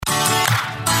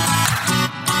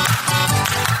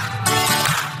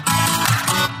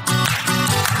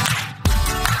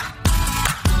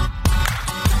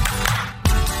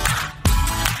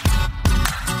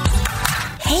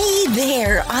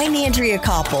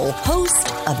Koppel, host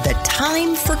of the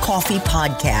Time for Coffee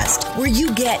podcast, where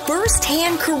you get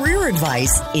first-hand career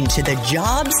advice into the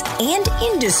jobs and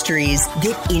industries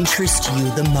that interest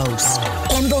you the most.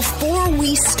 And before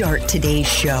we start today's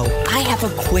show, I have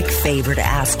a quick favor to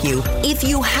ask you. If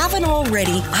you haven't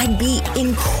already, I'd be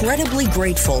incredibly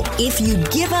grateful if you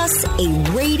give us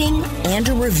a rating and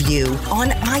a review on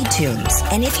iTunes.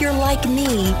 And if you're like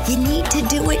me, you need to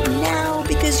do it now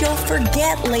because you'll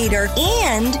forget later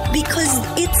and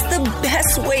because it's the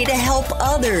best way to help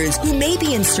others who may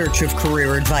be in search of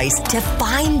career advice to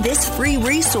find this free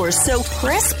resource. So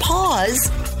press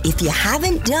pause if you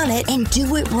haven't done it and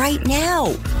do it right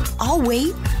now. I'll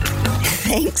wait.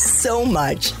 Thanks so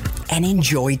much and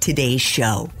enjoy today's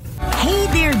show. Hey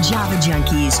there, Java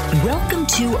Junkies. Welcome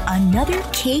to another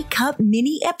K-Cup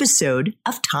mini episode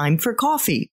of Time for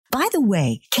Coffee. By the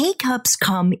way, K-Cups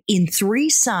come in 3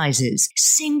 sizes,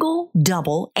 single,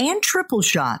 double, and triple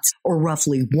shots, or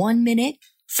roughly 1 minute,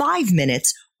 5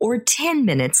 minutes, or 10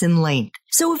 minutes in length.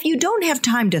 So if you don't have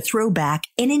time to throw back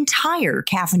an entire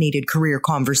caffeinated career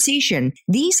conversation,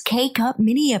 these K-Cup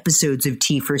mini episodes of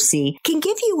T4C can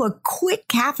give you a quick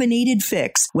caffeinated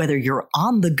fix, whether you're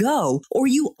on the go or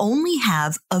you only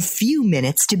have a few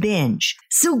minutes to binge.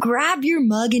 So grab your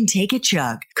mug and take a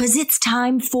chug, because it's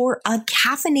time for a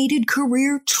caffeinated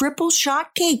career triple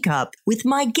shot K-Cup with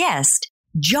my guest,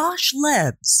 Josh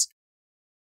Lebs.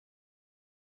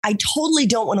 I totally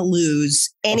don't want to lose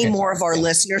any more of our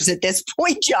listeners at this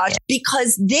point, Josh,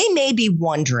 because they may be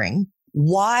wondering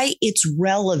why it's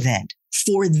relevant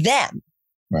for them.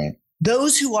 Right.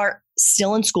 Those who are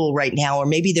still in school right now, or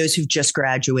maybe those who've just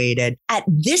graduated at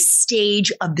this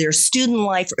stage of their student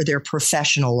life or their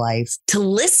professional life, to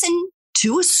listen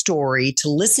to a story, to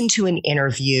listen to an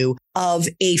interview of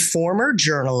a former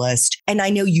journalist, and I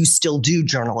know you still do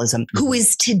journalism, who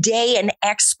is today an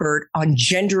expert on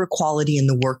gender equality in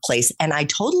the workplace. And I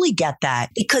totally get that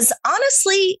because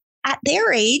honestly, at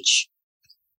their age,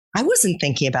 I wasn't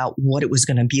thinking about what it was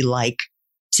going to be like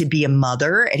to be a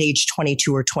mother at age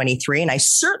 22 or 23. And I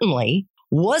certainly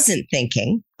wasn't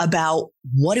thinking about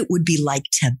what it would be like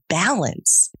to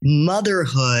balance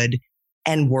motherhood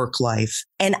and work life.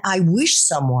 And I wish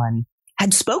someone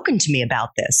had spoken to me about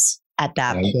this at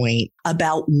that point,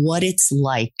 about what it's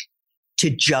like to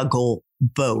juggle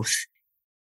both.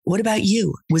 What about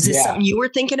you? Was this something you were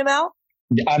thinking about?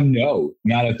 No,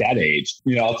 not at that age.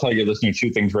 I'll tell your listeners 2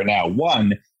 things right now.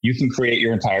 One, you can create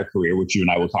your entire career, which you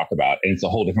and I will talk about. And it's a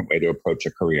whole different way to approach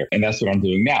a career. And that's what I'm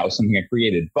doing now, something I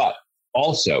created. But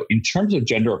also, in terms of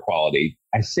gender equality,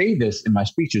 I say this in my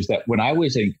speeches that when I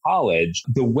was in college,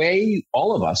 the way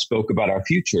all of us spoke about our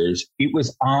futures, it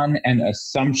was on an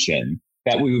assumption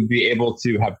that we would be able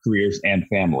to have careers and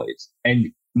families.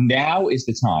 And now is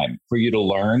the time for you to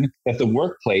learn that the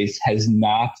workplace has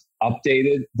not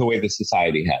updated the way the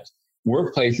society has.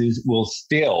 Workplaces will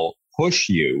still push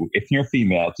you, if you're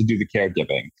female, to do the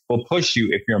caregiving, will push you,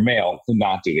 if you're male, to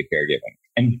not do the caregiving.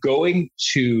 And going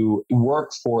to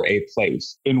work for a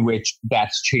place in which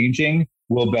that's changing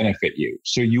will benefit you.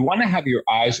 So you want to have your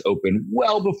eyes open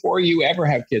well before you ever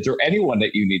have kids or anyone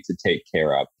that you need to take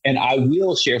care of. And I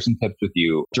will share some tips with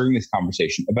you during this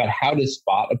conversation about how to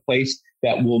spot a place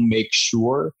that will make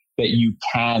sure that you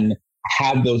can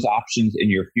have those options in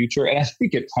your future. And I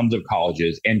speak at tons of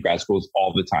colleges and grad schools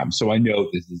all the time. So I know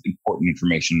this is important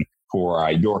information for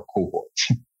your cohort.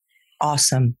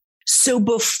 Awesome. So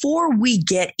before we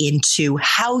get into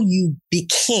how you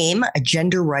became a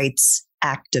gender rights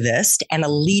activist and a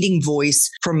leading voice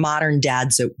for modern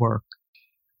dads at work,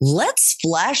 let's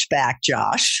flash back,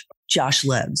 Josh. Josh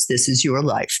Lebs, this is your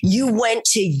life. You went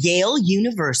to Yale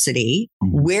University,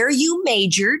 where you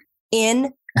majored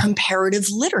in comparative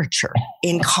literature,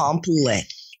 in Comp Lit.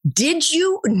 Did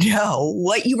you know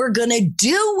what you were going to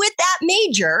do with that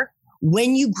major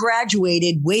when you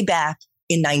graduated way back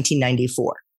in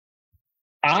 1994?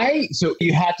 So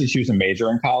you had to choose a major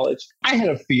in college. I had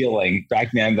a feeling back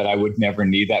then that I would never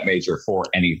need that major for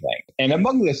anything. And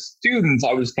among the students,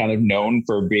 I was kind of known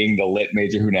for being the lit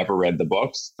major who never read the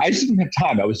books. I just didn't have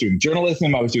time. I was doing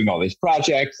journalism. I was doing all these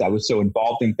projects. I was so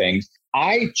involved in things.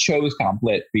 I chose Comp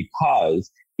Lit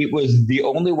because it was the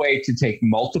only way to take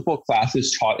multiple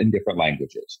classes taught in different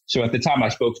languages. So at the time I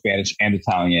spoke Spanish and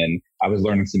Italian. I was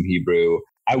learning some Hebrew.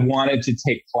 I wanted to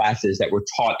take classes that were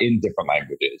taught in different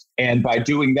languages. And by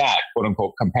doing that, quote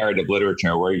unquote, comparative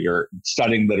literature, where you're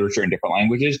studying literature in different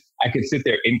languages, I could sit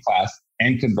there in class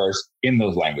and converse in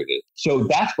those languages. So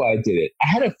that's why I did it. I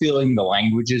had a feeling the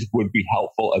languages would be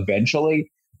helpful eventually,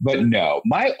 but no,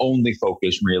 my only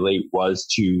focus really was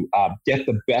to get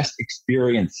the best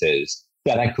experiences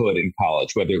that I could in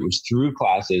college, whether it was through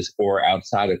classes or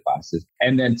outside of classes,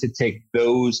 and then to take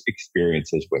those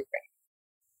experiences with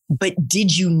me. But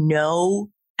did you know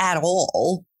at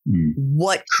all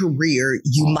what career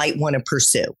you might want to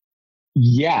pursue?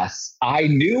 Yes, I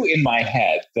knew in my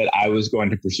head that I was going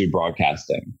to pursue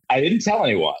broadcasting. I didn't tell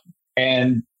anyone.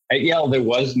 And at Yale, there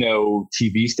was no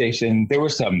TV station. There were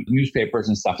some newspapers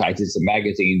and stuff. I did some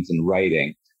magazines and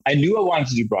writing. I knew I wanted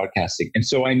to do broadcasting. And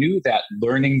so I knew that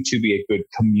learning to be a good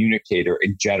communicator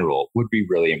in general would be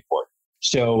really important.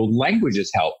 So languages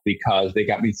helped because they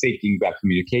got me thinking about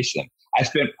communication. I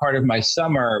spent part of my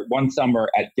one summer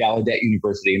at Gallaudet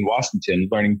University in Washington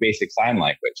learning basic sign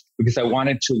language because I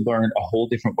wanted to learn a whole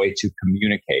different way to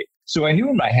communicate. So I knew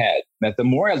in my head that the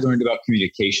more I learned about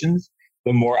communications,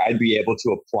 the more I'd be able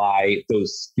to apply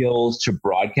those skills to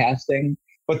broadcasting.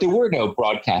 But there were no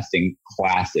broadcasting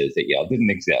classes at Yale. It didn't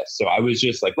exist. So I was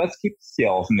just like, let's keep the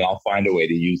skills and then I'll find a way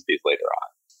to use these later on.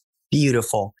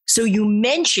 Beautiful. So you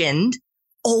mentioned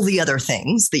all the other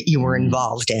things that you were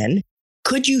involved in.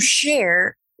 Could you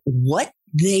share what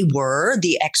they were,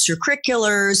 the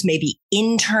extracurriculars, maybe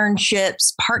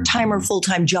internships, part-time or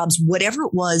full-time jobs, whatever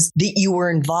it was that you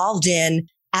were involved in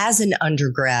as an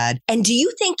undergrad? And do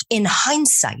you think in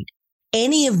hindsight,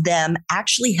 any of them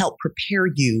actually helped prepare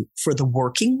you for the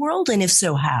working world? And if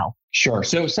so, how? Sure.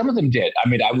 So some of them did. I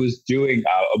mean, I was doing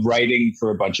writing for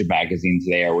a bunch of magazines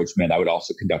there, which meant I would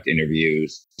also conduct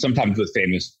interviews, sometimes with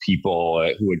famous people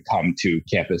who would come to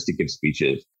campus to give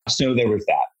speeches. So there was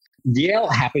that. Yale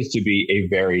happens to be a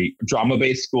very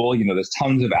drama-based school. You know, there's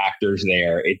tons of actors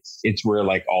there. It's where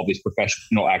like all these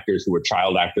professional actors who are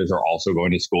child actors are also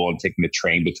going to school and taking the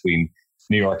train between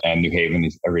New York and New Haven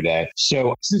every day.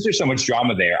 So since there's so much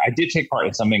drama there, I did take part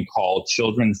in something called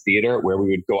children's theater, where we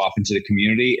would go off into the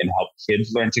community and help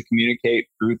kids learn to communicate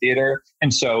through theater.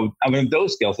 And so I learned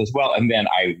those skills as well. And then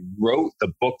I wrote the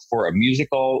book for a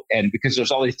musical. And because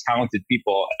there's all these talented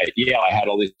people at Yale, I had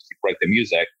all these people write the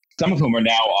music, some of whom are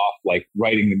now off like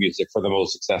writing the music for the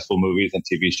most successful movies and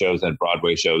TV shows and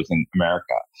Broadway shows in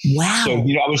America. Wow. So,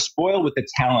 I was spoiled with the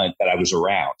talent that I was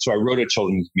around. So I wrote a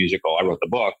children's musical. I wrote the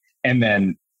book. And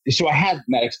then, so I had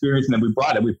that experience, and then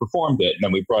we performed it, and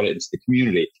then we brought it into the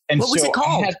community. And what was it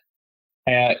called?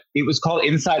 It was called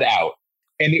Inside Out.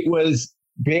 And it was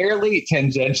barely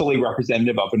tangentially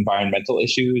representative of environmental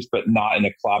issues, but not in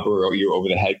a clobber or you over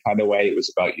the head kind of way. It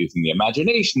was about using the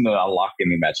imagination and unlocking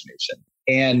the imagination.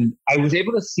 And I was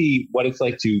able to see what it's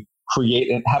like to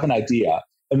create and have an idea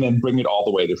and then bring it all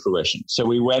the way to fruition. So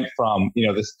we went from,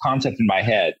 this concept in my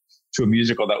head to a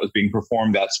musical that was being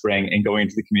performed that spring and going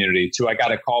into the community to I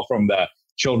got a call from the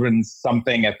children's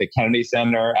something at the Kennedy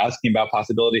Center asking about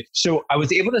possibility. So I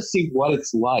was able to see what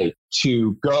it's like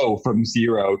to go from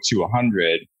 0 to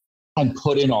 100 and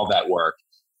put in all that work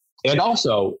and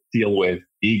also deal with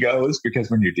egos, because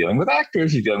when you're dealing with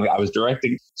actors, I was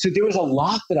directing. So there was a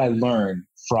lot that I learned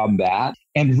from that.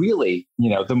 And really,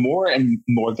 the more and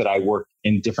more that I work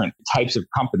in different types of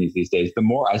companies these days, the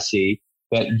more I see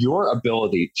that your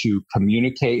ability to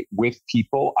communicate with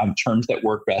people on terms that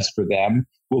work best for them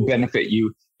will benefit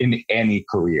you in any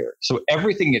career. So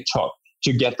everything it took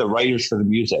to get the writers for the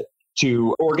music,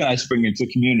 to organize Spring into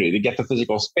the community, to get the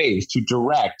physical space, to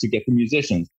direct, to get the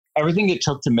musicians, everything it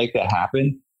took to make that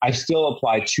happen, I still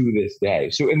apply to this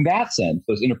day. So in that sense,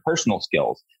 those interpersonal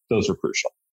skills, those are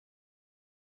crucial.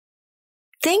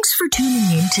 Thanks for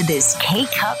tuning in to this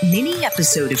K-Cup mini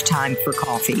episode of Time for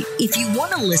Coffee. If you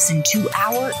want to listen to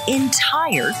our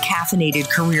entire caffeinated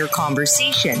career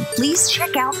conversation, please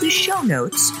check out the show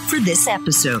notes for this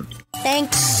episode.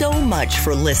 Thanks so much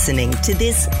for listening to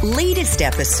this latest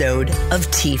episode of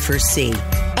T4C.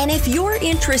 And if you're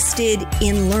interested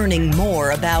in learning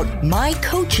more about my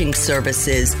coaching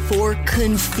services for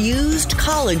confused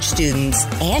college students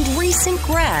and recent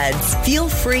grads, feel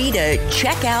free to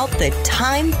check out the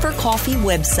Time for Coffee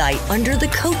website under the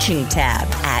coaching tab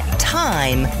at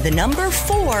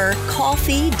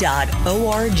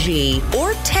time4coffee.org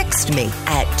or text me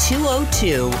at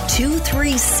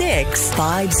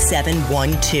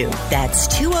 202-236-5712. That's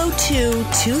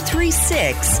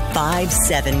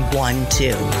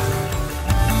 202-236-5712.